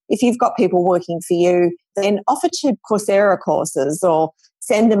if you've got people working for you, then offer to Coursera courses or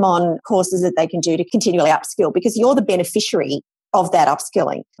send them on courses that they can do to continually upskill, because you're the beneficiary of that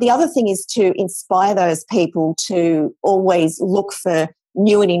upskilling. The other thing is to inspire those people to always look for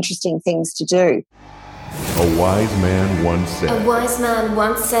new and interesting things to do. A wise man once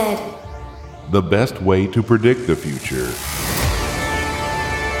said, the best way to predict the future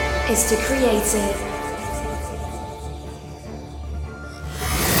is to create it.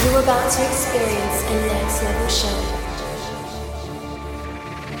 You're about to experience a next level show.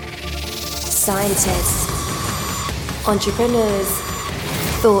 Scientists, entrepreneurs,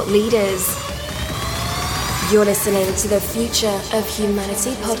 thought leaders. You're listening to the Future of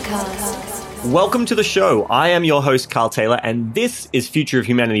Humanity podcast. Welcome to the show. I am your host, Carl Taylor, and this is Future of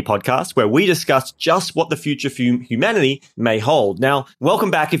Humanity podcast, where we discuss just what the future for humanity may hold. Now,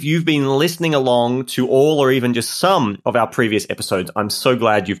 welcome back. If you've been listening along to all or even just some of our previous episodes, I'm so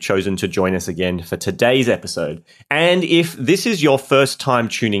glad you've chosen to join us again for today's episode. And if this is your first time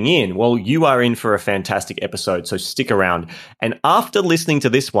tuning in, well, you are in for a fantastic episode, so stick around. And after listening to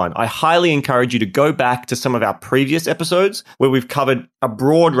this one, I highly encourage you to go back to some of our previous episodes where we've covered a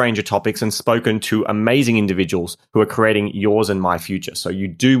broad range of topics and spoken to amazing individuals who are creating yours and my future. So you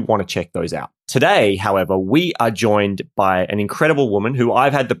do want to check those out. Today, however, we are joined by an incredible woman who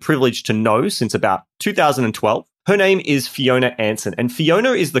I've had the privilege to know since about 2012. Her name is Fiona Anson, and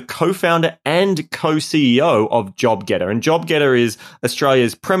Fiona is the co-founder and co-CEO of JobGetter. And JobGetter is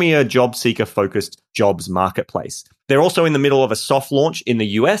Australia's premier job seeker-focused jobs marketplace. They're also in the middle of a soft launch in the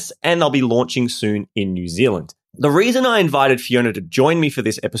US, and they'll be launching soon in New Zealand. The reason I invited Fiona to join me for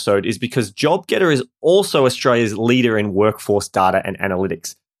this episode is because JobGetter is also Australia's leader in workforce data and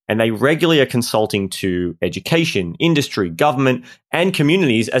analytics, and they regularly are consulting to education, industry, government, and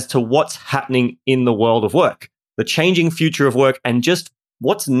communities as to what's happening in the world of work, the changing future of work, and just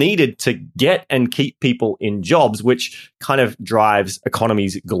what's needed to get and keep people in jobs, which kind of drives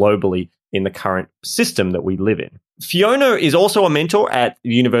economies globally in the current system that we live in. Fiona is also a mentor at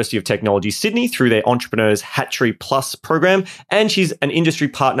the University of Technology, Sydney through their Entrepreneurs Hatchery Plus program, and she's an industry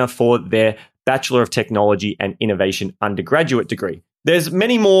partner for their Bachelor of Technology and Innovation undergraduate degree. There's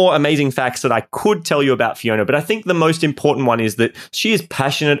many more amazing facts that I could tell you about Fiona, but I think the most important one is that she is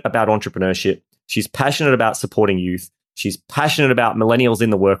passionate about entrepreneurship. She's passionate about supporting youth. She's passionate about millennials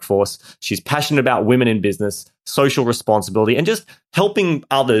in the workforce. She's passionate about women in business, social responsibility, and just helping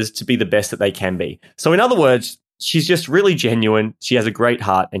others to be the best that they can be. So in other words, she's just really genuine. She has a great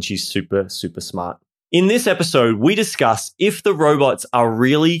heart and she's super, super smart. In this episode, we discuss if the robots are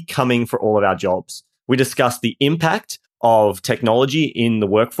really coming for all of our jobs. We discuss the impact of technology in the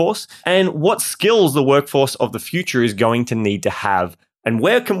workforce and what skills the workforce of the future is going to need to have and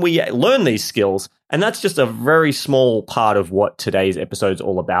where can we learn these skills. And that's just a very small part of what today's episode is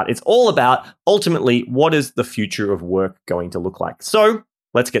all about. It's all about ultimately what is the future of work going to look like. So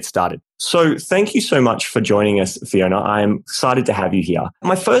let's get started. So thank you so much for joining us, Fiona. I'm excited to have you here.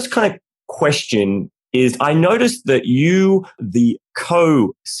 My first kind of question is, I noticed that you, the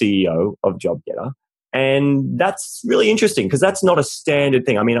co-CEO of JobGetter, and that's really interesting because that's not a standard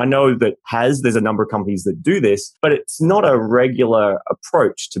thing. I mean, I know that there's a number of companies that do this, but it's not a regular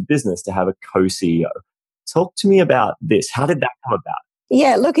approach to business to have a co-CEO. Talk to me about this. How did that come about?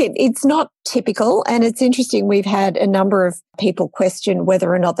 Yeah, look, it's not typical, and it's interesting. We've had a number of people question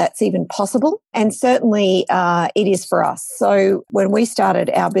whether or not that's even possible, and certainly it is for us. So when we started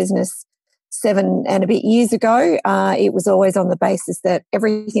our business 7 and a bit years ago, it was always on the basis that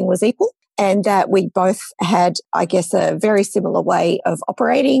everything was equal and that we both had, I guess, a very similar way of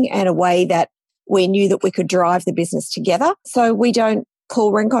operating and a way that we knew that we could drive the business together. So we don't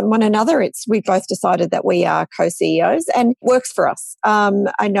pull rank on one another. We've both decided that we are co-CEOs and works for us.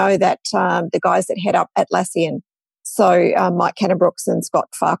 I know that the guys that head up Atlassian, so Mike Cannon-Brookes and Scott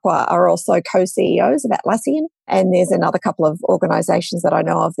Farquhar, are also co-CEOs of Atlassian. And there's another couple of organizations that I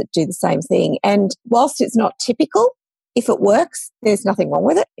know of that do the same thing. And whilst it's not typical, if it works, there's nothing wrong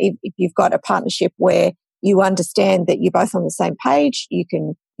with it. If you've got a partnership where you understand that you're both on the same page, you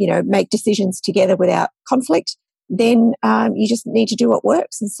can, make decisions together without conflict, then you just need to do what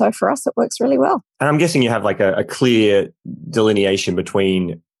works. And so for us, it works really well. And I'm guessing you have like a clear delineation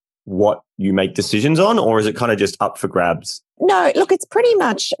between what you make decisions on, or is it kind of just up for grabs? No, look, it's pretty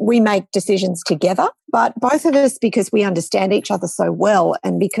much we make decisions together, but both of us, because we understand each other so well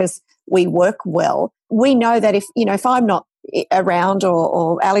and because we work well, we know that if I'm not around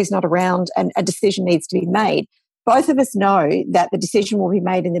or Ali's not around and a decision needs to be made, both of us know that the decision will be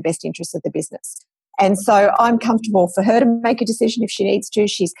made in the best interest of the business. And so I'm comfortable for her to make a decision if she needs to.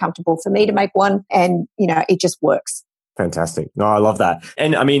 She's comfortable for me to make one. And, it just works. Fantastic. No, I love that.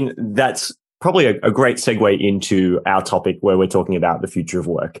 And I mean, that's probably a great segue into our topic where we're talking about the future of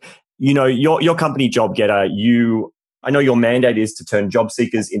work. You know, your company, JobGetter, I know your mandate is to turn job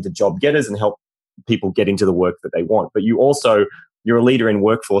seekers into job getters and help people get into the work that they want. But you're a leader in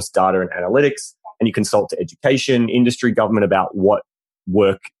workforce data and analytics, and you consult to education, industry, government about what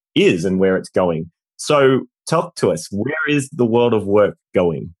work is and where it's going. So talk to us. Where is the world of work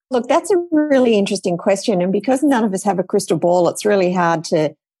going? Look, that's a really interesting question. And because none of us have a crystal ball, it's really hard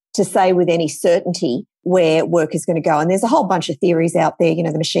to say with any certainty where work is going to go. And there's a whole bunch of theories out there. You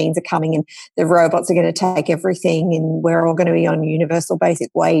know, the machines are coming and the robots are going to take everything and we're all going to be on universal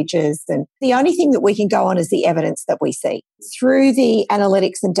basic wages. And the only thing that we can go on is the evidence that we see through the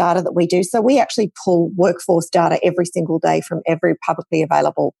analytics and data that we do. So we actually pull workforce data every single day from every publicly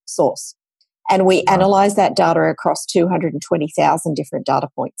available source. And we analyze that data across 220,000 different data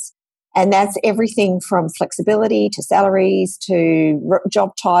points. And that's everything from flexibility to salaries to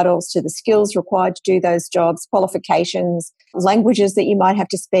job titles to the skills required to do those jobs, qualifications, languages that you might have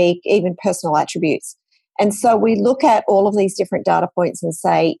to speak, even personal attributes. And so we look at all of these different data points and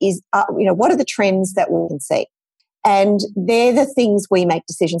say, what are the trends that we can see? And they're the things we make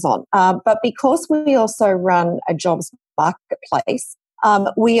decisions on. But because we also run a jobs marketplace,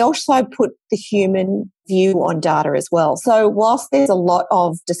 we also put the human view on data as well. So whilst there's a lot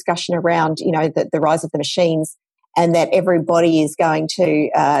of discussion around, the rise of the machines and that everybody is going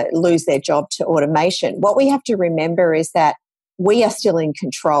to lose their job to automation, what we have to remember is that we are still in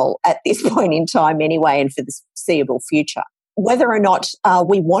control at this point in time anyway and for the foreseeable future. Whether or not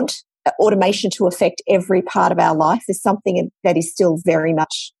we want automation to affect every part of our life is something that is still very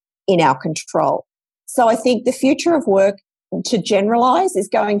much in our control. So I think the future of work, to generalize, is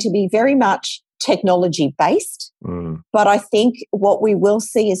going to be very much technology based. But I think what we will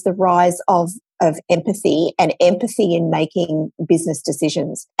see is the rise of empathy and empathy in making business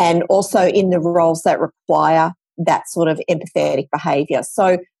decisions and also in the roles that require that sort of empathetic behavior.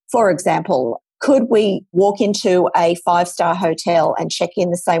 So, for example, could we walk into a 5-star hotel and check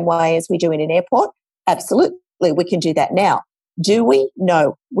in the same way as we do in an airport? Absolutely. We can do that now. Do we?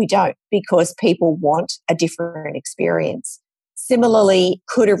 No, we don't, because people want a different experience. Similarly,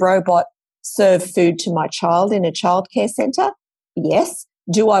 could a robot serve food to my child in a childcare centre? Yes.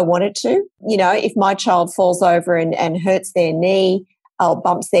 Do I want it to? If my child falls over and hurts their knee or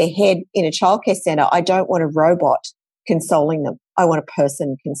bumps their head in a childcare centre, I don't want a robot consoling them. I want a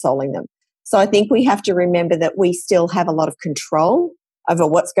person consoling them. So I think we have to remember that we still have a lot of control over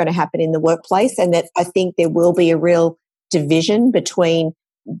what's going to happen in the workplace, and that I think there will be a real division between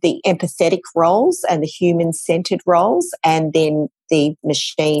the empathetic roles and the human-centered roles and then the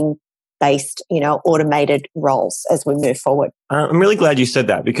machine-based, automated roles as we move forward. I'm really glad you said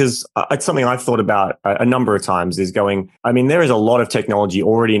that, because it's something I've thought about a number of times is there is a lot of technology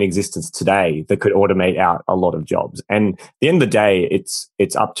already in existence today that could automate out a lot of jobs. And at the end of the day,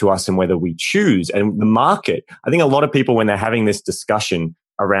 it's up to us and whether we choose. And the market, I think a lot of people, when they're having this discussion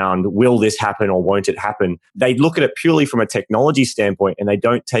around will this happen or won't it happen, they look at it purely from a technology standpoint and they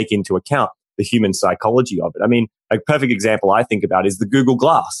don't take into account the human psychology of it. I mean, a perfect example I think about is the Google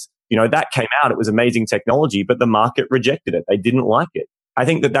Glass. That came out, it was amazing technology, but the market rejected it. They didn't like it. I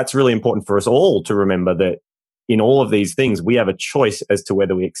think that that's really important for us all to remember that in all of these things, we have a choice as to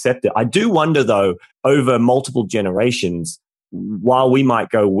whether we accept it. I do wonder though, over multiple generations, while we might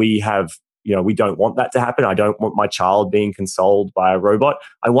go, we don't want that to happen. I don't want my child being consoled by a robot.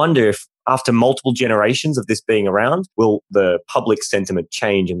 I wonder if after multiple generations of this being around, will the public sentiment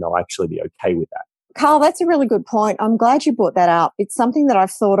change and they'll actually be okay with that? Carl, that's a really good point. I'm glad you brought that up. It's something that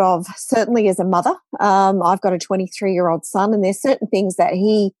I've thought of certainly as a mother. I've got a 23-year-old son, and there's certain things that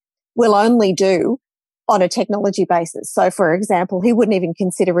he will only do on a technology basis. So, for example, he wouldn't even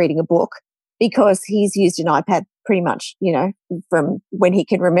consider reading a book because he's used an iPad pretty much, from when he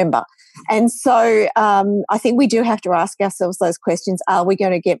can remember. And so I think we do have to ask ourselves those questions. Are we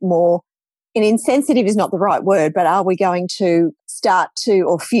going to get more, and insensitive is not the right word, but are we going to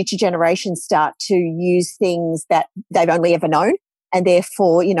or future generations start to use things that they've only ever known? And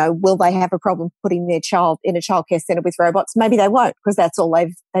therefore, will they have a problem putting their child in a childcare centre with robots? Maybe they won't, because that's all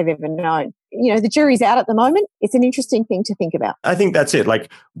they've ever known. The jury's out at the moment. It's an interesting thing to think about. I think that's it.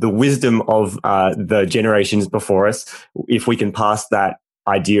 Like the wisdom of the generations before us, if we can pass that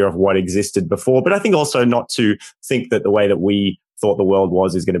idea of what existed before. But I think also not to think that the way that we thought the world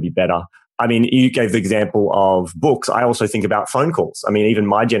was is going to be better. I mean, you gave the example of books. I also think about phone calls. I mean, even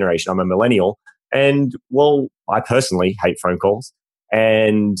my generation, I'm a millennial, and I personally hate phone calls.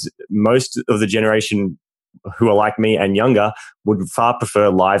 And most of the generation who are like me and younger would far prefer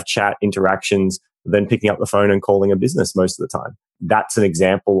live chat interactions, than picking up the phone and calling a business most of the time. That's an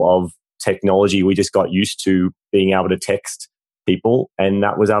example of technology. We just got used to being able to text people, and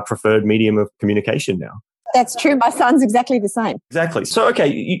that was our preferred medium of communication now. That's true. My son's exactly the same. Exactly. So, okay,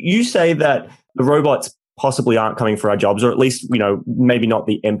 you say that the robots possibly aren't coming for our jobs, or at least, maybe not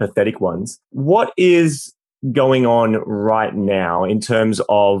the empathetic ones. What is going on right now in terms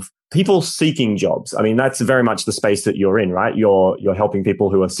of people seeking jobs? I mean, that's very much the space that you're in, right? You're helping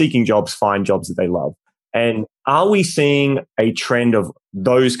people who are seeking jobs find jobs that they love. And are we seeing a trend of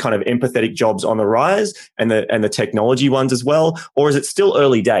those kind of empathetic jobs on the rise and the technology ones as well? Or is it still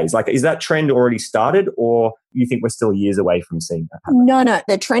early days? Like, is that trend already started, or you think we're still years away from seeing that happen? No,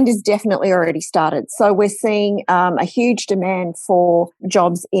 the trend is definitely already started. So we're seeing a huge demand for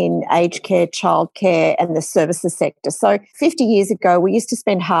jobs in aged care, childcare, and the services sector. So 50 years ago, we used to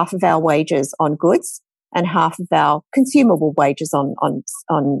spend half of our wages on goods and half of our consumable wages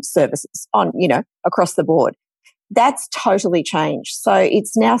on services, across the board. That's totally changed. So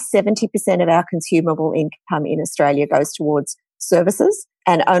it's now 70% of our consumable income in Australia goes towards services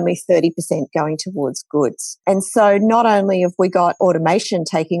and only 30% going towards goods. And so not only have we got automation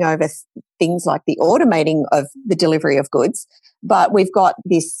taking over things like the automating of the delivery of goods, but we've got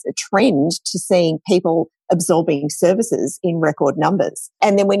this trend to seeing people absorbing services in record numbers.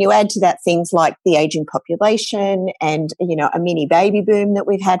 And then when you add to that things like the aging population and, a mini baby boom that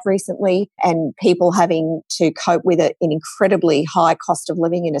we've had recently, and people having to cope with an incredibly high cost of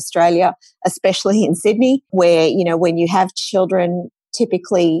living in Australia, especially in Sydney, where, when you have children,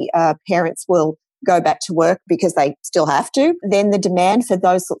 typically parents will go back to work because they still have to, then the demand for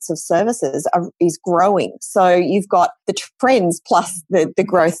those sorts of services is growing. So you've got the trends plus the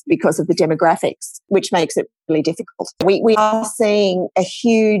growth because of the demographics, which makes it really difficult. We are seeing a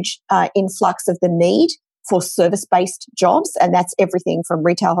huge influx of the need for service-based jobs, and that's everything from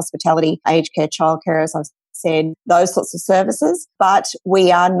retail, hospitality, aged care, childcare, as I've said, those sorts of services. But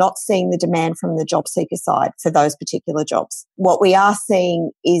we are not seeing the demand from the job seeker side for those particular jobs. What we are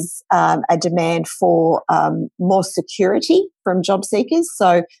seeing is a demand for more security from job seekers.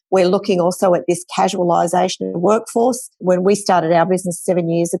 So we're looking also at this casualisation of the workforce. When we started our business 7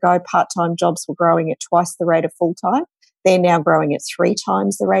 years ago, part-time jobs were growing at twice the rate of full-time. They're now growing at 3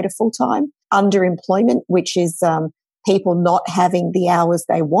 times the rate of full-time. Underemployment, which is people not having the hours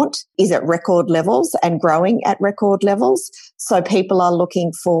they want, is at record levels and growing at record levels. So people are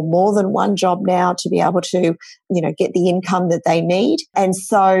looking for more than one job now to be able to, get the income that they need. And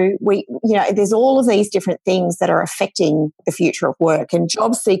so there's all of these different things that are affecting the future of work, and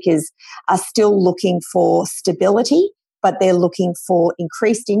job seekers are still looking for stability, but they're looking for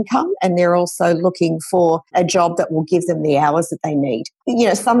increased income, and they're also looking for a job that will give them the hours that they need.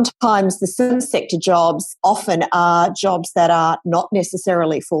 Sometimes the service sector jobs often are jobs that are not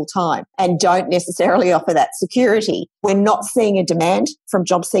necessarily full-time and don't necessarily offer that security. We're not seeing a demand from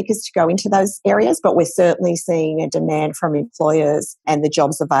job seekers to go into those areas, but we're certainly seeing a demand from employers and the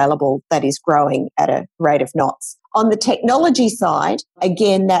jobs available that is growing at a rate of knots. On the technology side,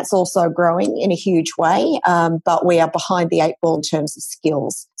 again, that's also growing in a huge way, but we are behind the 8 ball in terms of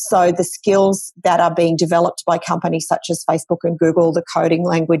skills. So the skills that are being developed by companies such as Facebook and Google, the coding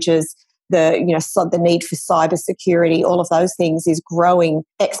languages, the need for cybersecurity, all of those things is growing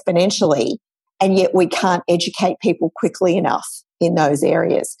exponentially, and yet we can't educate people quickly enough in those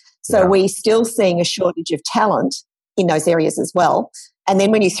areas. So we're still seeing a shortage of talent in those areas as well. And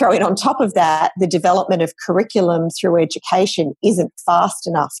then when you throw in on top of that, the development of curriculum through education isn't fast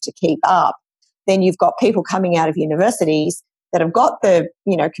enough to keep up, then you've got people coming out of universities that have got the,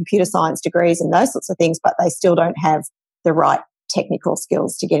 computer science degrees and those sorts of things, but they still don't have the right technical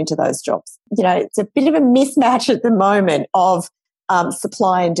skills to get into those jobs. It's a bit of a mismatch at the moment of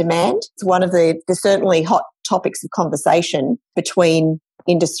supply and demand. It's one of the certainly hot topics of conversation between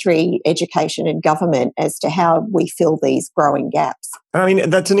industry, education and government as to how we fill these growing gaps. I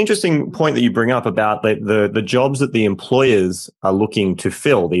mean, that's an interesting point that you bring up about the jobs that the employers are looking to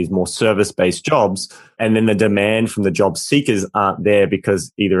fill, these more service-based jobs, and then the demand from the job seekers aren't there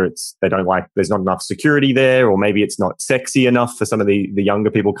because either there's not enough security there, or maybe it's not sexy enough for some of the younger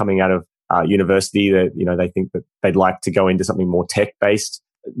people coming out of university that, they think that they'd like to go into something more tech-based.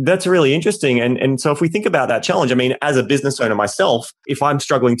 That's really interesting. And so if we think about that challenge, I mean, as a business owner myself, if I'm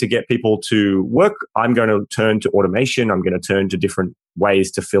struggling to get people to work, I'm going to turn to automation. I'm going to turn to different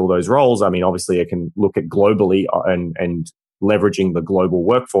ways to fill those roles. I mean, obviously I can look at globally and leveraging the global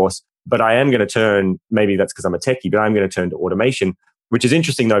workforce, but I am going to turn, maybe that's because I'm a techie, but I'm going to turn to automation, which is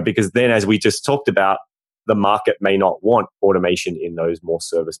interesting though, because then as we just talked about, the market may not want automation in those more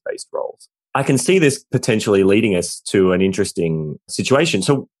service-based roles. I can see this potentially leading us to an interesting situation.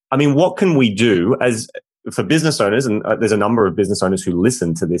 So I mean, what can we do as for business owners? And there's a number of business owners who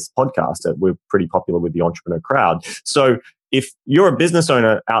listen to this podcast. We're pretty popular with the entrepreneur crowd. So if you're a business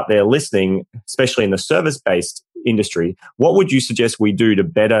owner out there listening, especially in the service-based industry, what would you suggest we do to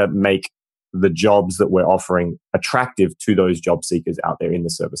better make the jobs that we're offering attractive to those job seekers out there in the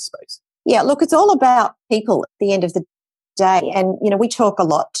service space? Yeah, look, it's all about people at the end of the day. And, we talk a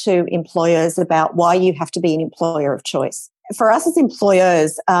lot to employers about why you have to be an employer of choice. For us as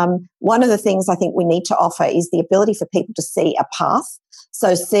employers, one of the things I think we need to offer is the ability for people to see a path.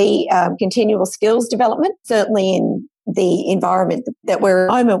 So see continual skills development, certainly in the environment that we're in at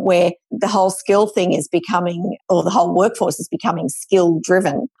the moment where the whole skill thing is becoming, or the whole workforce is becoming skill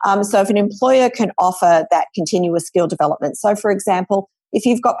driven. So if an employer can offer that continuous skill development, so for example, if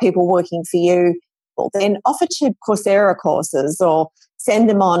you've got people working for you, then offer to Coursera courses or send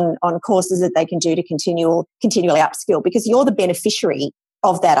them on courses that they can do to continually upskill, because you're the beneficiary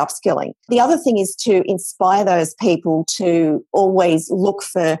of that upskilling. The other thing is to inspire those people to always look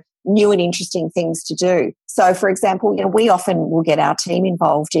for new and interesting things to do. So, for example, we often will get our team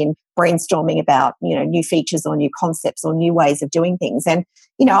involved in brainstorming about, new features or new concepts or new ways of doing things. And,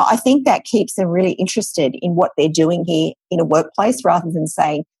 I think that keeps them really interested in what they're doing here in a workplace, rather than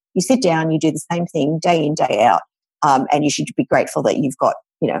saying, you sit down, you do the same thing day in, day out, and you should be grateful that you've got,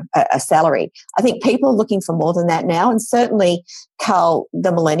 a salary. I think people are looking for more than that now. And certainly, Carl,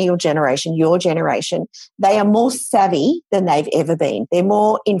 the millennial generation, your generation, they are more savvy than they've ever been. They're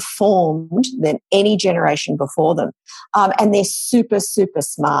more informed than any generation before them. And they're super, super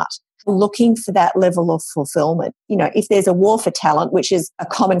smart, looking for that level of fulfillment. If there's a war for talent, which is a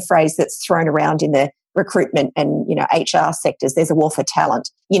common phrase that's thrown around in the recruitment and HR sectors, there's a war for talent.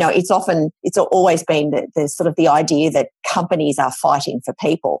 It's always been the sort of the idea that companies are fighting for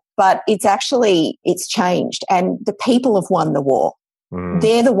people, but it's changed, and the people have won the war.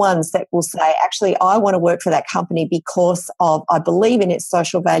 They're the ones that will say, actually, I want to work for that company because I believe in its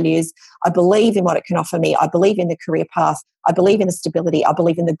social values. I believe in what it can offer me. I believe in the career path. I believe in the stability. I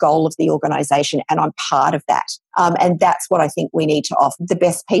believe in the goal of the organization, and I'm part of that. And that's what I think we need to offer. The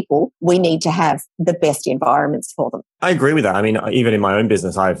best people, we need to have the best environments for them. I agree with that. I mean, even in my own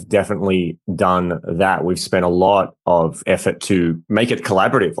business, I've definitely done that. We've spent a lot of effort to make it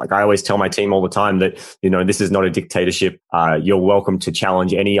collaborative. Like I always tell my team all the time that, this is not a dictatorship. You're welcome to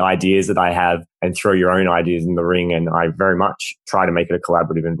challenge any ideas that I have and throw your own ideas in the ring. And I very much try to make it a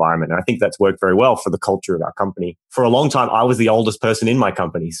collaborative environment. And I think that's worked very well for the culture of our company. For a long time, I was the oldest person in my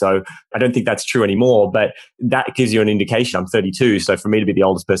company. So I don't think that's true anymore, but that gives you an indication. I'm 32. So for me to be the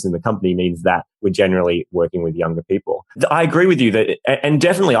oldest person in the company means that we're generally working with younger people. I agree with you that, and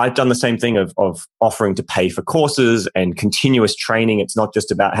definitely I've done the same thing of offering to pay for courses and continuous training. It's not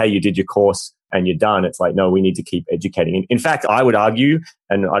just about, hey, you did your course and you're done. It's like, no, we need to keep educating. In fact, I would argue,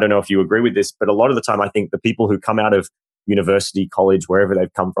 and I don't know if you agree with this, but a lot of the time I think the people who come out of university, college, wherever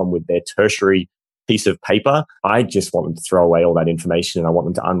they've come from with their tertiary piece of paper, I just want them to throw away all that information and I want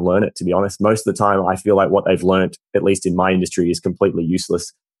them to unlearn it, to be honest. Most of the time, I feel like what they've learned, at least in my industry, is completely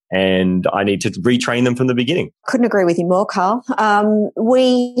useless. And I need to retrain them from the beginning. Couldn't agree with you more, Carl. Last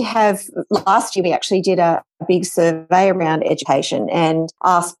year we actually did a big survey around education and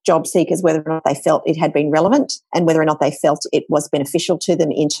asked job seekers whether or not they felt it had been relevant and whether or not they felt it was beneficial to them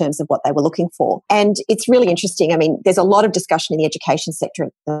in terms of what they were looking for. And it's really interesting. I mean, there's a lot of discussion in the education sector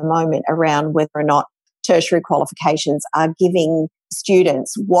at the moment around whether or not tertiary qualifications are giving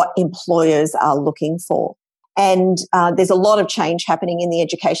students what employers are looking for. And there's a lot of change happening in the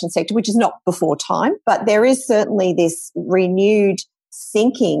education sector, which is not before time, but there is certainly this renewed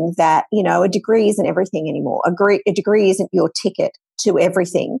thinking that, a degree isn't everything anymore. A degree isn't your ticket to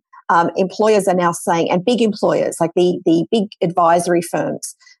everything. Employers are now saying, and big employers like the big advisory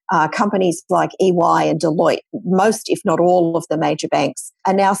firms, companies like EY and Deloitte, most, if not all of the major banks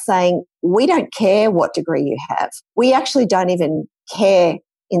are now saying, we don't care what degree you have. We actually don't even care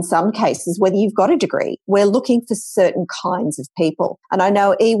in some cases whether you've got a degree. We're looking for certain kinds of people. And I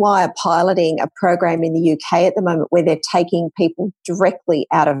know EY are piloting a program in the UK at the moment where they're taking people directly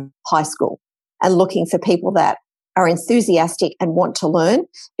out of high school and looking for people that are enthusiastic and want to learn,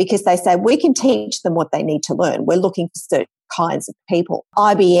 because they say we can teach them what they need to learn. We're looking for certain kinds of people.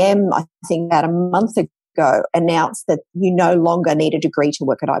 IBM, I think about a month ago, announced that you no longer need a degree to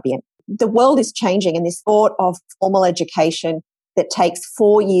work at IBM. The world is changing, and this thought of formal education that takes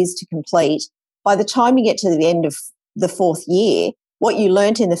 4 years to complete, by the time you get to the end of the fourth year, what you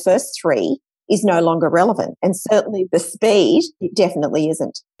learnt in the first 3 is no longer relevant. And certainly the speed, it definitely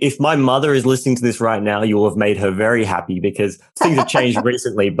isn't. If my mother is listening to this right now, you will have made her very happy because things have changed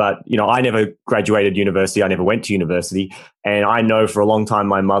recently. But, I never graduated university. I never went to university. And I know for a long time,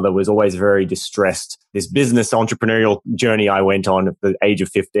 my mother was always very distressed. This business entrepreneurial journey I went on at the age of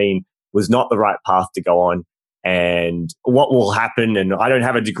 15 was not the right path to go on. And what will happen? And I don't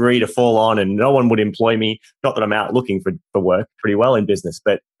have a degree to fall on and no one would employ me. Not that I'm out looking for work pretty well in business,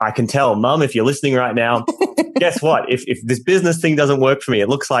 but I can tell, Mum, if you're listening right now, guess what? If this business thing doesn't work for me, it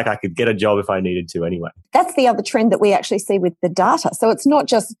looks like I could get a job if I needed to anyway. That's the other trend that we actually see with the data. So it's not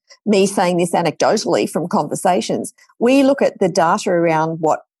just me saying this anecdotally from conversations. We look at the data around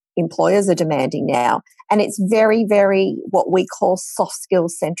what employers are demanding now, and it's very, very what we call soft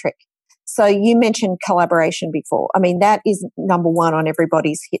skills centric. So you mentioned collaboration before. I mean, that is number one on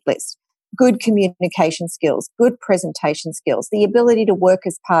everybody's hit list. Good communication skills, good presentation skills, the ability to work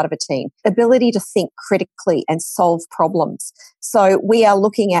as part of a team, ability to think critically and solve problems. So we are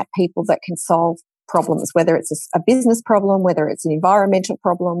looking at people that can solve problems, whether it's a business problem, whether it's an environmental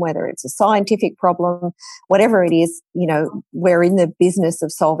problem, whether it's a scientific problem, whatever it is, we're in the business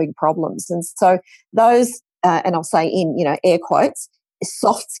of solving problems. And so those, and I'll say in, air quotes,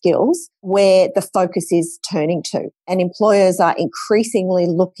 soft skills where the focus is turning to. And employers are increasingly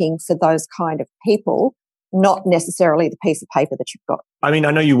looking for those kind of people, not necessarily the piece of paper that you've got. I mean,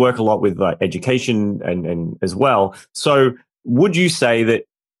 I know you work a lot with education and as well. So would you say that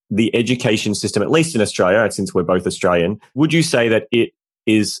the education system, at least in Australia, since we're both Australian, would you say that it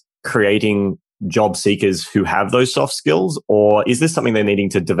is creating job seekers who have those soft skills? Or is this something they're needing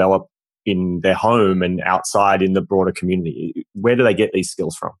to develop in their home and outside in the broader community? Where do they get these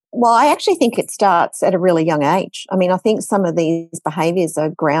skills from? Well, I actually think it starts at a really young age. I mean, I think some of these behaviours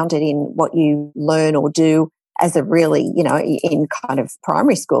are grounded in what you learn or do as a really, in kind of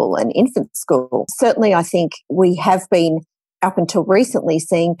primary school and infant school. Certainly, I think we have been up until recently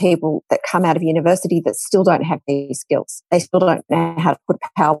seeing people that come out of university that still don't have these skills. They still don't know how to put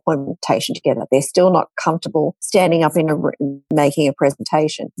a PowerPoint presentation together. They're still not comfortable standing up in a room making a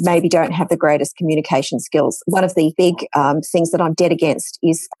presentation. Maybe don't have the greatest communication skills. One of the big things that I'm dead against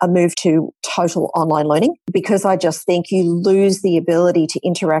is a move to total online learning, because I just think you lose the ability to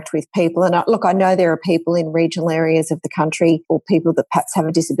interact with people. And I know there are people in regional areas of the country or people that perhaps have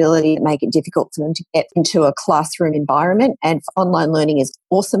a disability that make it difficult for them to get into a classroom environment. And online learning is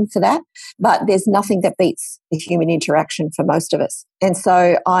awesome for that. But there's nothing that beats the human interaction for most of us. And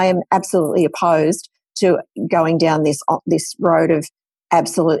so I am absolutely opposed to going down this road of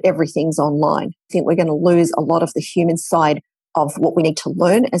absolute everything's online. I think we're going to lose a lot of the human side of what we need to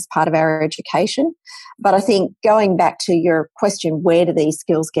learn as part of our education. But I think going back to your question, where do these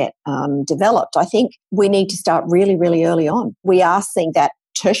skills get developed? I think we need to start really, really early on. We are seeing that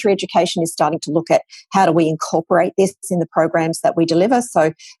tertiary education is starting to look at how do we incorporate this in the programs that we deliver.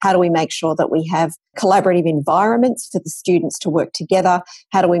 So how do we make sure that we have collaborative environments for the students to work together?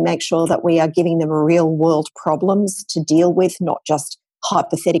 How do we make sure that we are giving them real world problems to deal with, not just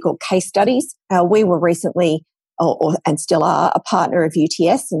hypothetical case studies? We were recently and still are a partner of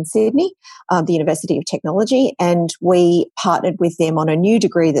UTS in Sydney, the University of Technology, and we partnered with them on a new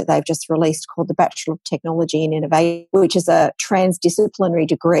degree that they've just released called the Bachelor of Technology and Innovation, which is a transdisciplinary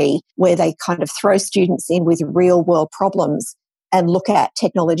degree where they kind of throw students in with real world problems and look at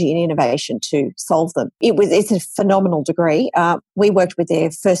technology and innovation to solve them. It's a phenomenal degree. We worked with their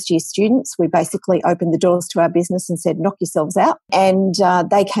first year students. We basically opened the doors to our business and said, knock yourselves out. And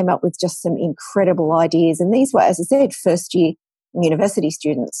they came up with just some incredible ideas. And these were, as I said, first year university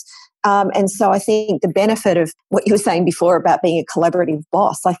students. And so I think the benefit of what you were saying before about being a collaborative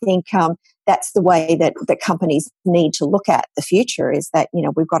boss, I think that's the way that companies need to look at the future, is that,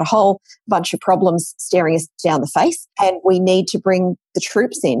 we've got a whole bunch of problems staring us down the face and we need to bring the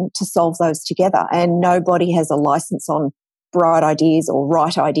troops in to solve those together. And nobody has a license on bright ideas or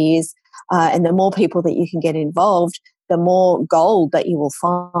right ideas. And the more people that you can get involved, the more gold that you will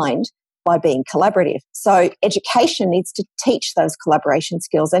find by being collaborative. So education needs to teach those collaboration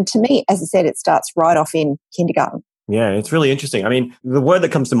skills. And to me, as I said, it starts right off in kindergarten. Yeah, it's really interesting. I mean, the word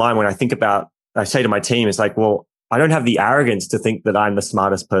that comes to mind when I think about, I say to my team, is like, well, I don't have the arrogance to think that I'm the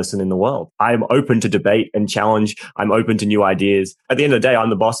smartest person in the world. I'm open to debate and challenge. I'm open to new ideas. At the end of the day,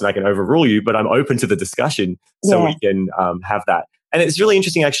 I'm the boss and I can overrule you, but I'm open to the discussion so we can have that. And it's really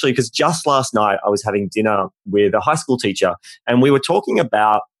interesting, actually, because just last night I was having dinner with a high school teacher and we were talking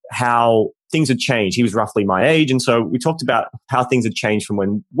about how things had changed. He was roughly my age. And so we talked about how things had changed from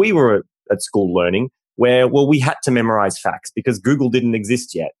when we were at school learning, where, we had to memorize facts because Google didn't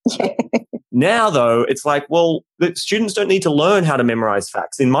exist yet. Now, though, it's like, well, the students don't need to learn how to memorize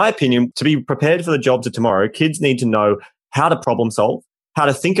facts. In my opinion, to be prepared for the jobs of tomorrow, kids need to know how to problem solve, how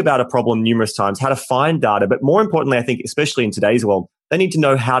to think about a problem numerous times, how to find data. But more importantly, I think, especially in today's world, they need to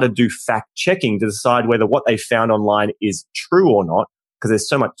know how to do fact checking to decide whether what they found online is true or not, because there's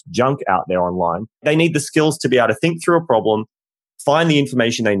so much junk out there online. They need the skills to be able to think through a problem, find the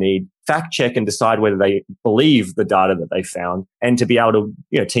information they need, fact check and decide whether they believe the data that they found, and to be able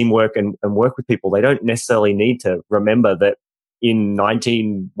to, teamwork and work with people. They don't necessarily need to remember that in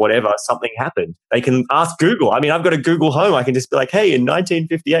 19 whatever something happened. They can ask Google. I mean, I've got a Google Home. I can just be like, hey, in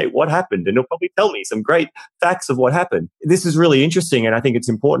 1958, what happened? And it'll probably tell me some great facts of what happened. This is really interesting. And I think it's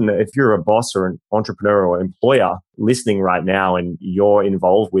important that if you're a boss or an entrepreneur or employer listening right now and you're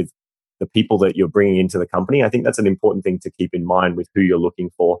involved with the people that you're bringing into the company, I think that's an important thing to keep in mind with who you're looking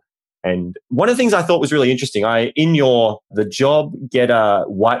for. And one of the things I thought was really interesting, in the Job Getter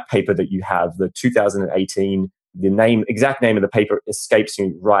white paper that you have, the 2018, the exact name of the paper escapes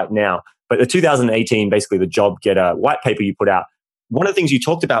me right now, but the 2018, basically the Job Getter white paper you put out, one of the things you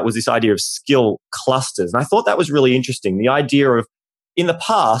talked about was this idea of skill clusters. And I thought that was really interesting. The idea of, in the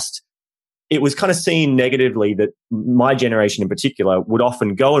past, it was kind of seen negatively that my generation in particular would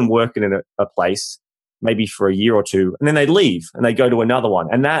often go and work in a place, maybe for a year or two, and then they'd leave and they'd go to another one.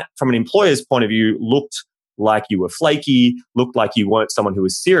 And that, from an employer's point of view, looked like you were flaky, looked like you weren't someone who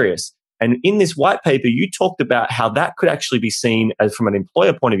was serious. And in this white paper, you talked about how that could actually be seen as, from an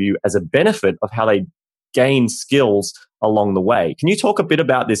employer point of view, as a benefit of how they gain skills along the way. Can you talk a bit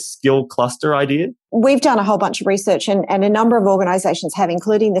about this skill cluster idea? We've done a whole bunch of research and a number of organisations have,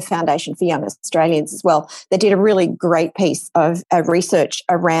 including the Foundation for Young Australians as well. They did a really great piece of research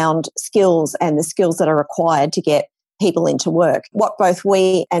around skills and the skills that are required to get people into work. What both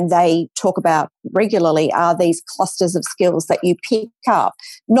we and they talk about regularly are these clusters of skills that you pick up,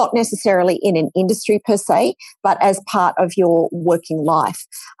 not necessarily in an industry per se, but as part of your working life.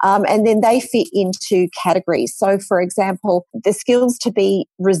 And then they fit into categories. So, for example, the skills to be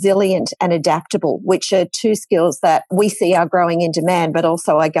resilient and adaptable, which are two skills that we see are growing in demand, but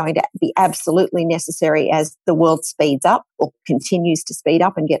also are going to be absolutely necessary as the world speeds up or continues to speed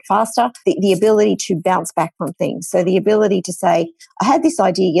up and get faster. The ability to bounce back from things. So the ability to say, I had this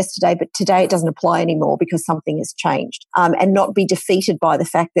idea yesterday, but today it doesn't apply anymore because something has changed, and not be defeated by the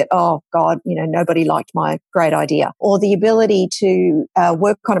fact that, oh God, nobody liked my great idea. Or the ability to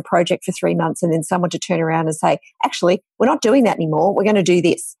work on a project for 3 months and then someone to turn around and say, actually, we're not doing that anymore. We're going to do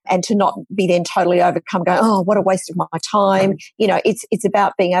this. And to not be then totally overcome going, oh, what a waste of my time. It's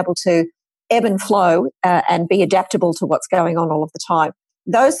about being able to ebb and flow and be adaptable to what's going on all of the time.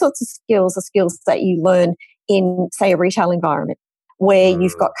 Those sorts of skills are skills that you learn in, say, a retail environment where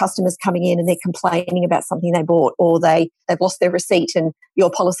you've got customers coming in and they're complaining about something they bought, or they've lost their receipt and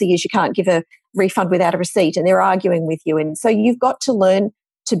your policy is you can't give a refund without a receipt, and they're arguing with you. And so you've got to learn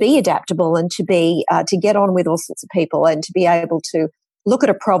to be adaptable and to be to get on with all sorts of people and to be able to look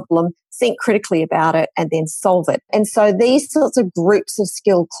at a problem, think critically about it, and then solve it. And so these sorts of groups of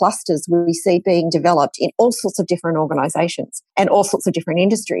skill clusters we see being developed in all sorts of different organizations and all sorts of different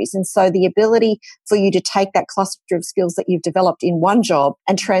industries. And so the ability for you to take that cluster of skills that you've developed in one job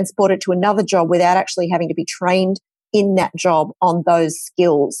and transport it to another job without actually having to be trained in that job on those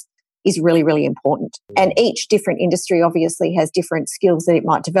skills is really, really important. And each different industry obviously has different skills that it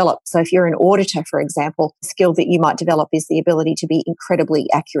might develop. So if you're an auditor, for example, the skill that you might develop is the ability to be incredibly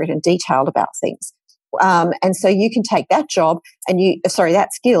accurate and detailed about things. And so you can take that job that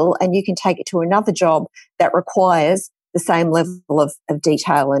skill, and you can take it to another job that requires the same level of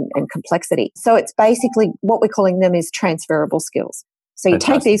detail and complexity. So it's basically what we're calling them is transferable skills. So you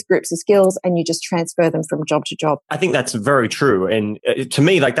take these groups of skills and you just transfer them from job to job. I think that's very true. And to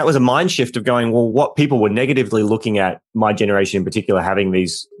me, that was a mind shift of going, well, what people were negatively looking at, my generation in particular, having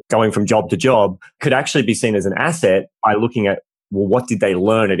these going from job to job, could actually be seen as an asset by looking at, well, what did they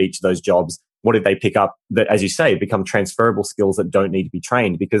learn at each of those jobs? What did they pick up that, as you say, become transferable skills that don't need to be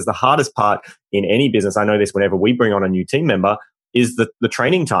trained? Because the hardest part in any business, I know this whenever we bring on a new team member, is the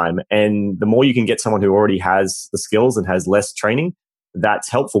training time. And the more you can get someone who already has the skills and has less training, that's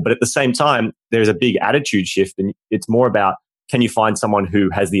helpful. But at the same time, there's a big attitude shift, and it's more about, can you find someone who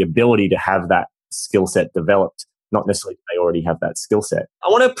has the ability to have that skill set developed, not necessarily they already have that skill set. I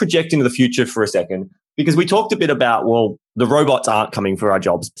want to project into the future for a second, because we talked a bit about, well, the robots aren't coming for our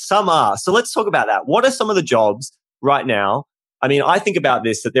jobs. Some are. So let's talk about that. What are some of the jobs right now? I mean, I think about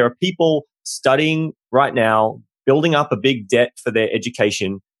this, that there are people studying right now, building up a big debt for their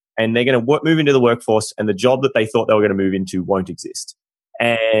education, and they're going to move into the workforce, and the job that they thought they were going to move into won't exist.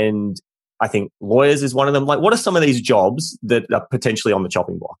 And I think lawyers is one of them. Like, what are some of these jobs that are potentially on the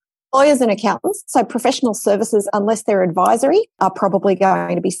chopping block? Lawyers and accountants, so professional services, unless they're advisory, are probably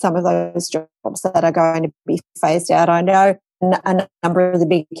going to be some of those jobs that are going to be phased out. I know a number of the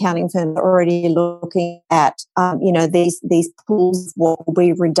big accounting firms are already looking at, these pools will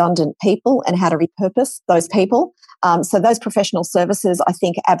be redundant people and how to repurpose those people. So those professional services, I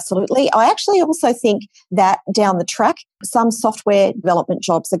think, absolutely. I actually also think that down the track, some software development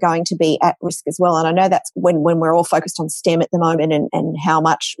jobs are going to be at risk as well. And I know that's when we're all focused on STEM at the moment and how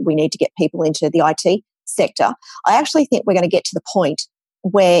much we need to get people into the IT sector. I actually think we're going to get to the point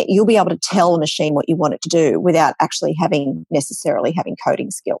where you'll be able to tell a machine what you want it to do without actually necessarily having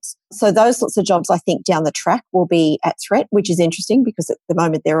coding skills. So those sorts of jobs, I think, down the track will be at threat, which is interesting because at the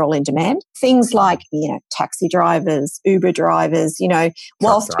moment they're all in demand. Things like, taxi drivers, Uber drivers,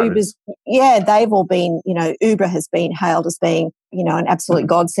 whilst Uber's, they've all been, Uber has been hailed as being, an absolute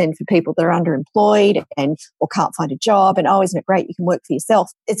godsend for people that are underemployed or can't find a job. And, isn't it great? You can work for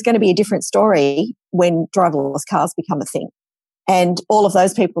yourself. It's going to be a different story when driverless cars become a thing. And all of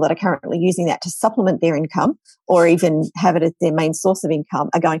those people that are currently using that to supplement their income or even have it as their main source of income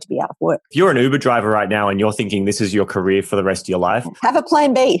are going to be out of work. If you're an Uber driver right now and you're thinking this is your career for the rest of your life, have a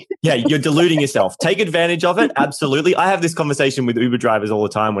plan B. Yeah, you're deluding yourself. Take advantage of it. Absolutely. I have this conversation with Uber drivers all the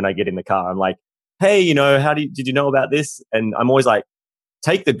time when I get in the car. I'm like, hey, did you know about this? And I'm always like,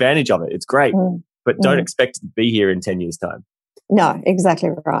 take advantage of it. It's great. But don't expect to be here in 10 years' time. No, exactly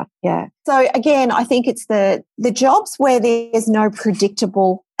right. Yeah. So again, I think it's the jobs where there's no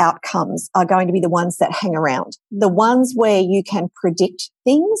predictable outcomes are going to be the ones that hang around. The ones where you can predict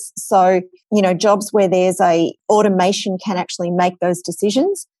things. So, jobs where there's automation can actually make those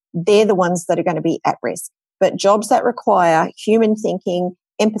decisions. They're the ones that are going to be at risk. But jobs that require human thinking,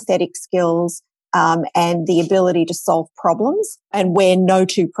 empathetic skills, and the ability to solve problems, and where no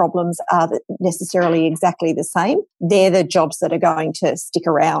two problems are necessarily exactly the same, they're the jobs that are going to stick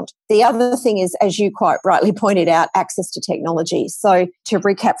around. The other thing is, as you quite rightly pointed out, access to technology. So to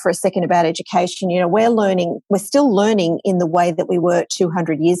recap for a second about education, we're still learning in the way that we were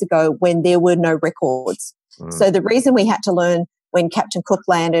 200 years ago when there were no records. So the reason we had to learn when Captain Cook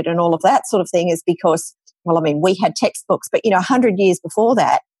landed and all of that sort of thing is because, we had textbooks, but 100 years before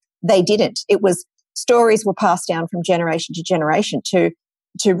that, they didn't. It was stories were passed down from generation to generation to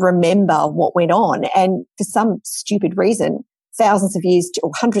remember what went on. And for some stupid reason, thousands of years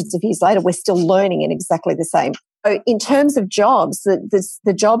or hundreds of years later, we're still learning in exactly the same. So in terms of jobs,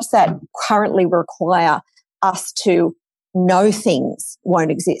 the jobs that currently require us to know things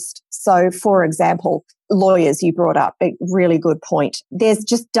won't exist. So, for example, lawyers, you brought up a really good point. There's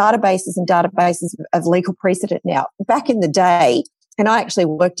just databases and databases of legal precedent now. Back in the day, and I actually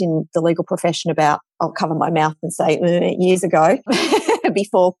worked in the legal profession I'll cover my mouth and say years ago,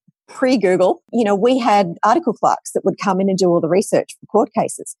 before pre-Google, we had article clerks that would come in and do all the research for court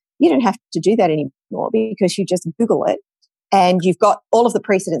cases. You don't have to do that anymore because you just Google it and you've got all of the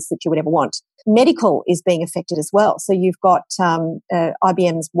precedents that you would ever want. Medical is being affected as well. So you've got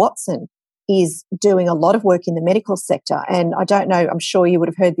IBM's Watson is doing a lot of work in the medical sector. And I don't know, I'm sure you would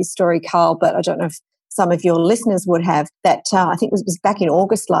have heard this story, Carl, but I don't know if some of your listeners would have, that I think it was back in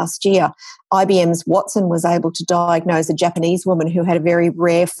August last year, IBM's Watson was able to diagnose a Japanese woman who had a very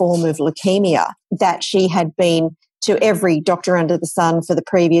rare form of leukemia that she had been to every doctor under the sun for the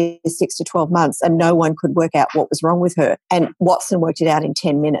previous 6 to 12 months, and no one could work out what was wrong with her. And Watson worked it out in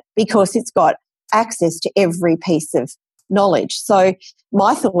 10 minutes because it's got access to every piece of knowledge. So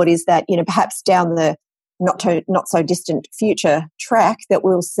my thought is that, perhaps down the not so distant future track that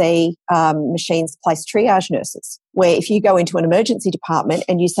we'll see machines place triage nurses, where if you go into an emergency department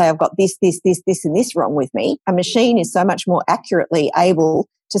and you say, I've got this, and this wrong with me, a machine is so much more accurately able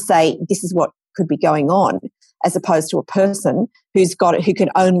to say, this is what could be going on, as opposed to a person who can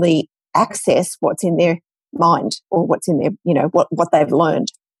only access what's in their mind or what's in their, what they've learned.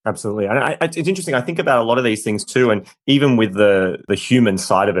 Absolutely. And it's interesting. I think about a lot of these things too. And even with the human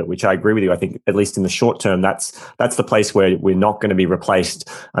side of it, which I agree with you, I think at least in the short term, that's the place where we're not going to be replaced.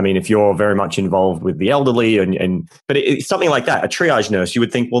 I mean, if you're very much involved with the elderly but it's something like that, a triage nurse, you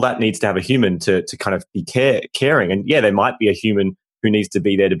would think, well, that needs to have a human to kind of be caring. And yeah, there might be a human who needs to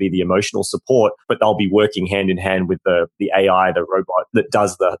be there to be the emotional support, but they'll be working hand in hand with the AI, the robot that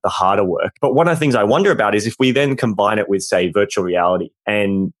does the harder work. But one of the things I wonder about is if we then combine it with, say, virtual reality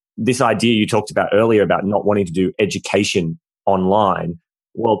and this idea you talked about earlier about not wanting to do education online,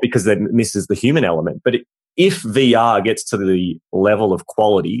 well, because that misses the human element. But if VR gets to the level of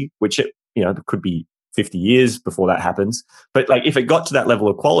quality, which it could be 50 years before that happens, but like if it got to that level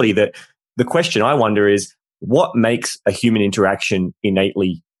of quality, that the question I wonder is, what makes a human interaction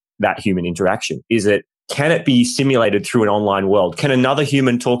innately that human interaction? Is it can it be simulated through an online world? Can another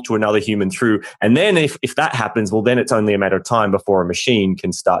human talk to another human through? And then if that happens, well, then it's only a matter of time before a machine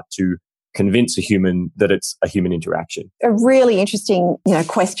can start to convince a human that it's a human interaction. A really interesting,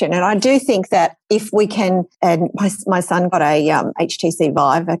 question. And I do think that if we can, and my son got a HTC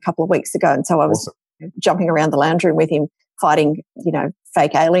Vive a couple of weeks ago. And so I was jumping around the lounge room with him fighting,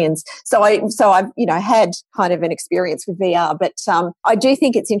 fake aliens. So I've, had kind of an experience with VR, but I do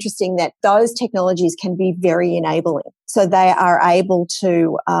think it's interesting that those technologies can be very enabling. So they are able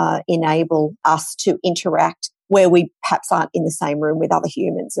to enable us to interact where we perhaps aren't in the same room with other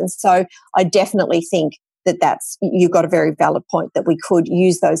humans. And so I definitely think you've got a very valid point that we could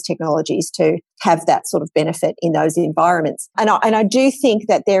use those technologies to have that sort of benefit in those environments. And I do think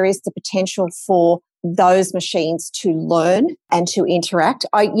that there is the potential for those machines to learn and to interact.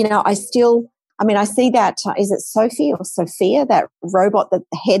 I see that, is it Sophie or Sophia, that robot, the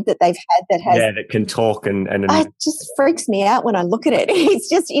head that they've had that has... Yeah, that can talk and it just freaks me out when I look at it. It's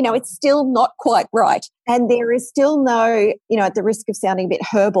just, it's still not quite right. And there is still no, at the risk of sounding a bit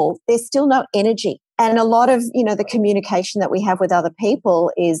herbal, there's still no energy. And a lot of, the communication that we have with other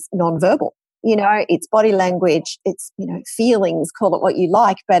people is nonverbal. It's body language, it's, feelings, call it what you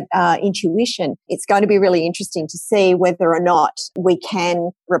like, but intuition. It's going to be really interesting to see whether or not we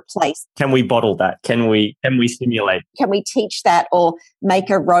can replace. Can we bottle that? Can we simulate? Can we teach that or make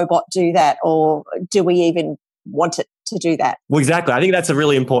a robot do that? Or do we even want it to do that? Well, exactly. I think that's a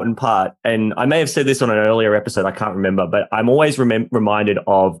really important part. And I may have said this on an earlier episode, I can't remember, but I'm always reminded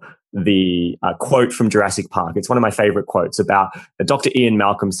of the quote from Jurassic Park. It's one of my favorite quotes about Dr. Ian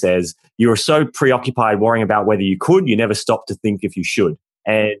Malcolm says, "You are so preoccupied worrying about whether you could, you never stop to think if you should."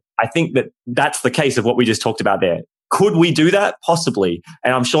 And I think that that's the case of what we just talked about there. Could we do that? Possibly.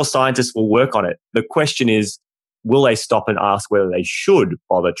 And I'm sure scientists will work on it. The question is, will they stop and ask whether they should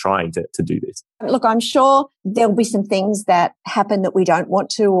bother trying to do this? Look, I'm sure there'll be some things that happen that we don't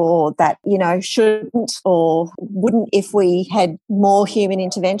want to, or that, shouldn't or wouldn't if we had more human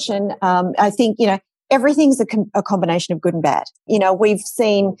intervention. I think, everything's a combination of good and bad. We've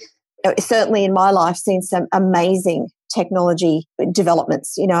seen, certainly in my life, seen some amazing technology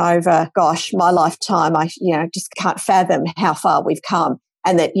developments, over, my lifetime. I, just can't fathom how far we've come.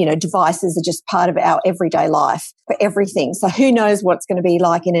 And that, devices are just part of our everyday life for everything. So who knows what it's going to be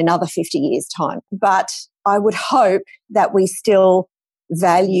like in another 50 years' time. But I would hope that we still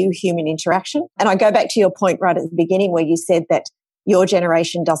value human interaction. And I go back to your point right at the beginning where you said that your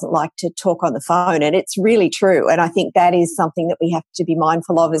generation doesn't like to talk on the phone. And it's really true. And I think that is something that we have to be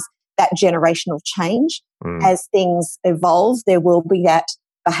mindful of, is that generational change. As things evolve, there will be that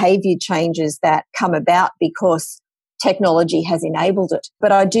behavior changes that come about because technology has enabled it.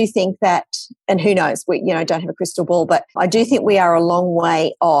 But I do think that, and who knows, we don't have a crystal ball, but I do think we are a long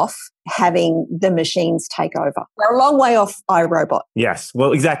way off having the machines take over. We're a long way off iRobot. Yes,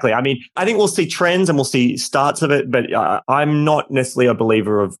 well, exactly. I mean, I think we'll see trends and we'll see starts of it, but I'm not necessarily a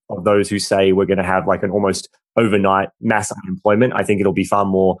believer of those who say we're going to have like an almost overnight mass unemployment. I think it'll be far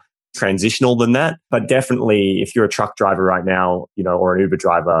more transitional than that. But definitely, if you're a truck driver right now, or an Uber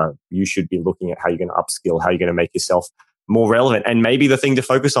driver, you should be looking at how you're going to upskill, how you're going to make yourself more relevant. And maybe the thing to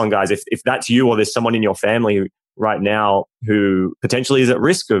focus on, guys, if that's you or there's someone in your family right now who potentially is at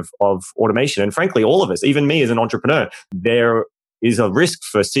risk of automation, and frankly, all of us, even me as an entrepreneur, there is a risk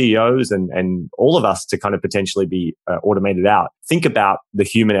for CEOs and all of us to kind of potentially be automated out. Think about the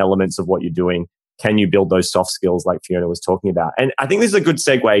human elements of what you're doing. Can you build those soft skills like Fiona was talking about? And I think this is a good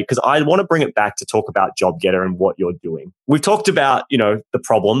segue because I want to bring it back to talk about JobGetter and what you're doing. We've talked about, the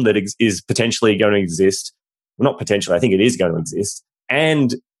problem that is potentially going to exist. Well, not potentially, I think it is going to exist,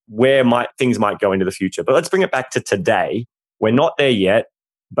 and where things might go into the future. But let's bring it back to today. We're not there yet,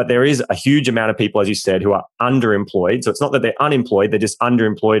 but there is a huge amount of people, as you said, who are underemployed. So it's not that they're unemployed, they're just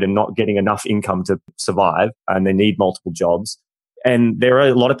underemployed and not getting enough income to survive, and they need multiple jobs. And there are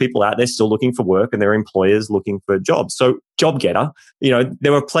a lot of people out there still looking for work, and there are employers looking for jobs. So JobGetter,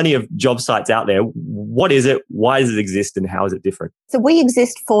 there are plenty of job sites out there. What is it? Why does it exist? And how is it different? So we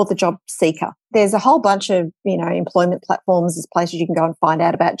exist for the job seeker. There's a whole bunch of, employment platforms. There's places you can go and find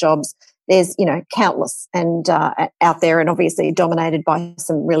out about jobs. There's, countless and out there, and obviously dominated by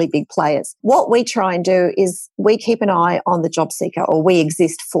some really big players. What we try and do is we keep an eye on the job seeker, or we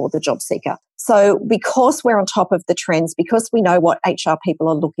exist for the job seeker. So because we're on top of the trends, because we know what HR people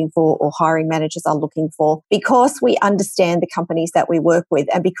are looking for or hiring managers are looking for, because we understand the companies that we work with,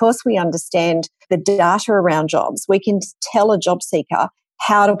 and because we understand the data around jobs, we can tell a job seeker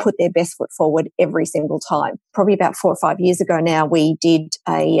how to put their best foot forward every single time. Probably about 4 or 5 years ago now, we did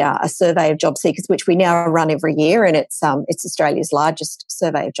a survey of job seekers, which we now run every year, and it's Australia's largest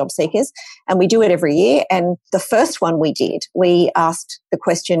survey of job seekers, and we do it every year. And the first one we did, we asked the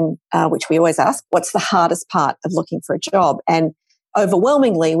question, which we always ask, what's the hardest part of looking for a job? And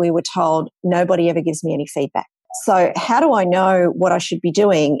overwhelmingly, we were told, nobody ever gives me any feedback. So how do I know what I should be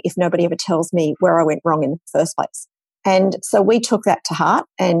doing if nobody ever tells me where I went wrong in the first place? And so we took that to heart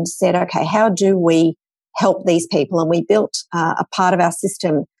and said, okay, how do we help these people? And we built a part of our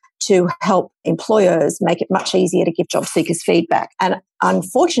system to help employers make it much easier to give job seekers feedback. And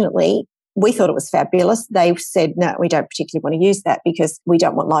unfortunately, we thought it was fabulous. They said, no, we don't particularly want to use that because we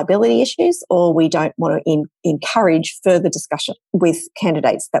don't want liability issues, or we don't want to encourage further discussion with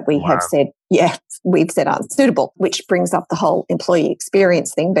candidates that we have said, we've said aren't suitable, which brings up the whole employee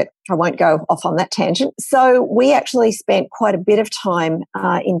experience thing, but I won't go off on that tangent. So we actually spent quite a bit of time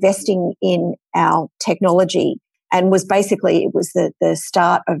investing in our technology, and it was the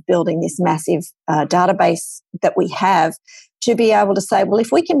start of building this massive database that we have to be able to say, well,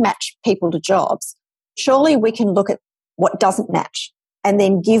 if we can match people to jobs, surely we can look at what doesn't match and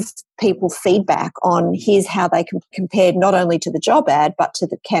then give people feedback on here's how they compared not only to the job ad, but to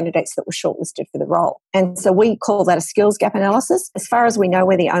the candidates that were shortlisted for the role. And so we call that a skills gap analysis. As far as we know,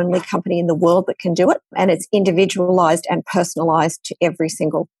 we're the only company in the world that can do it, and it's individualized and personalized to every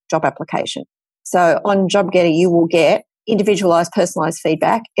single job application. So on JobGetter, you will get individualized, personalized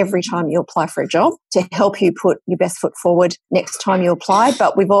feedback every time you apply for a job to help you put your best foot forward next time you apply.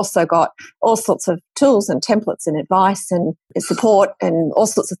 But we've also got all sorts of tools and templates and advice and support and all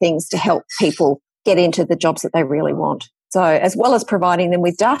sorts of things to help people get into the jobs that they really want. So as well as providing them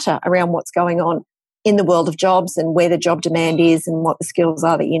with data around what's going on in the world of jobs and where the job demand is and what the skills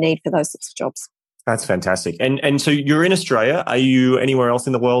are that you need for those sorts of jobs. That's fantastic. And so you're in Australia. Are you anywhere else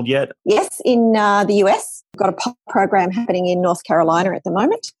in the world yet? Yes, in the US. We've got a program happening in North Carolina at the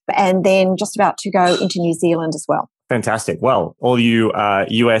moment, and then just about to go into New Zealand as well. Fantastic. Well, all you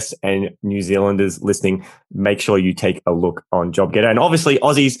US and New Zealanders listening, make sure you take a look on JobGetter. And obviously,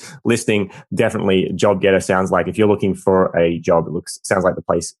 Aussies listening, definitely JobGetter sounds like, if you're looking for a job, sounds like the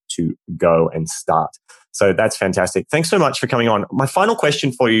place to go and start. So that's fantastic. Thanks so much for coming on. My final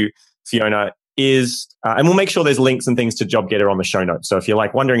question for you, Fiona, is, and we'll make sure there's links and things to JobGetter on the show notes. So if you're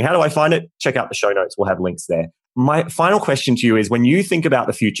wondering, how do I find it? Check out the show notes. We'll have links there. My final question to you is, when you think about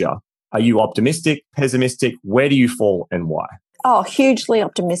the future, are you optimistic, pessimistic? Where do you fall and why? Oh, hugely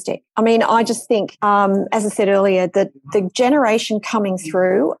optimistic. I mean, I just think, as I said earlier, that the generation coming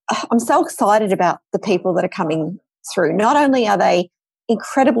through, I'm so excited about the people that are coming through. Not only are they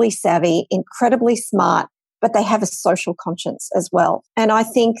incredibly savvy, incredibly smart, but they have a social conscience as well. And I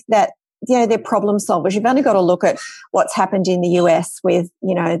think that they're problem solvers. You've only got to look at what's happened in the US with,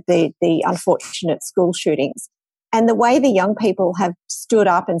 the unfortunate school shootings, and the way the young people have stood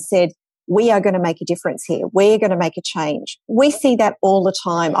up and said, we are going to make a difference here. We're going to make a change. We see that all the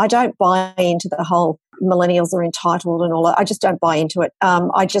time. I don't buy into the whole millennials are entitled and all that. I just don't buy into it.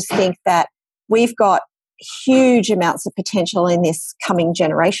 I just think that we've got huge amounts of potential in this coming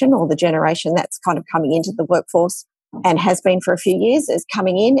generation, or the generation that's kind of coming into the workforce and has been for a few years, is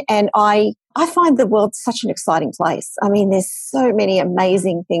coming in. And I find the world such an exciting place. I mean, there's so many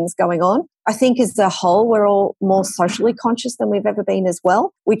amazing things going on. I think as a whole, we're all more socially conscious than we've ever been as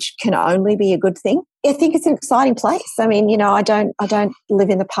well, which can only be a good thing. I think it's an exciting place. I mean, I don't live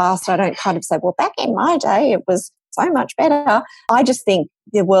in the past. I don't kind of say, well, back in my day, it was so much better. I just think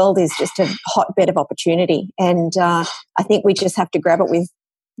the world is just a hotbed of opportunity. And I think we just have to grab it with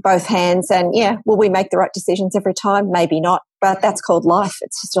both hands. And will we make the right decisions every time? Maybe not, but that's called life.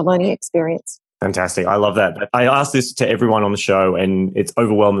 It's just a learning experience. Fantastic. I love that. I ask this to everyone on the show, and it's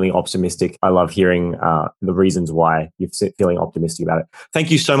overwhelmingly optimistic. I love hearing the reasons why you're feeling optimistic about it. Thank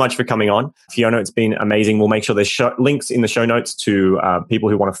you so much for coming on, Fiona. It's been amazing. We'll make sure there's links in the show notes to people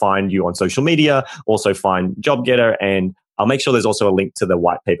who want to find you on social media, also find JobGetter, and I'll make sure there's also a link to the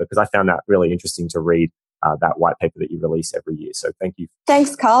white paper, because I found that really interesting to read. That white paper that you release every year. So thank you.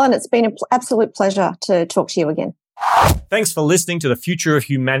 Thanks, Carl. And it's been an absolute pleasure to talk to you again. Thanks for listening to the Future of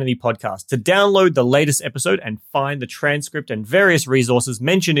Humanity podcast. To download the latest episode and find the transcript and various resources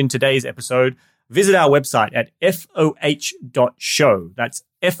mentioned in today's episode, visit our website at foh.show. That's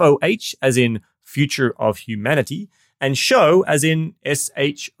FOH as in Future of Humanity, and show as in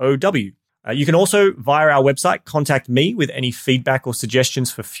SHOW. You can also, via our website, contact me with any feedback or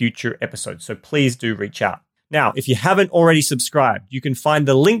suggestions for future episodes. So please do reach out. Now, if you haven't already subscribed, you can find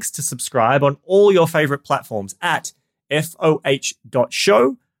the links to subscribe on all your favorite platforms at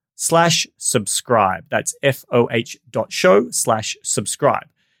foh.show/subscribe. That's foh.show/subscribe.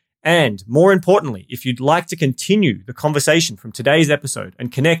 And more importantly, if you'd like to continue the conversation from today's episode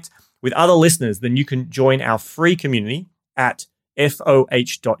and connect with other listeners, then you can join our free community at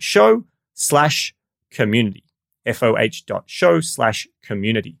foh.show/community.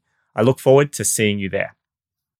 foh.show/community. I look forward to seeing you there.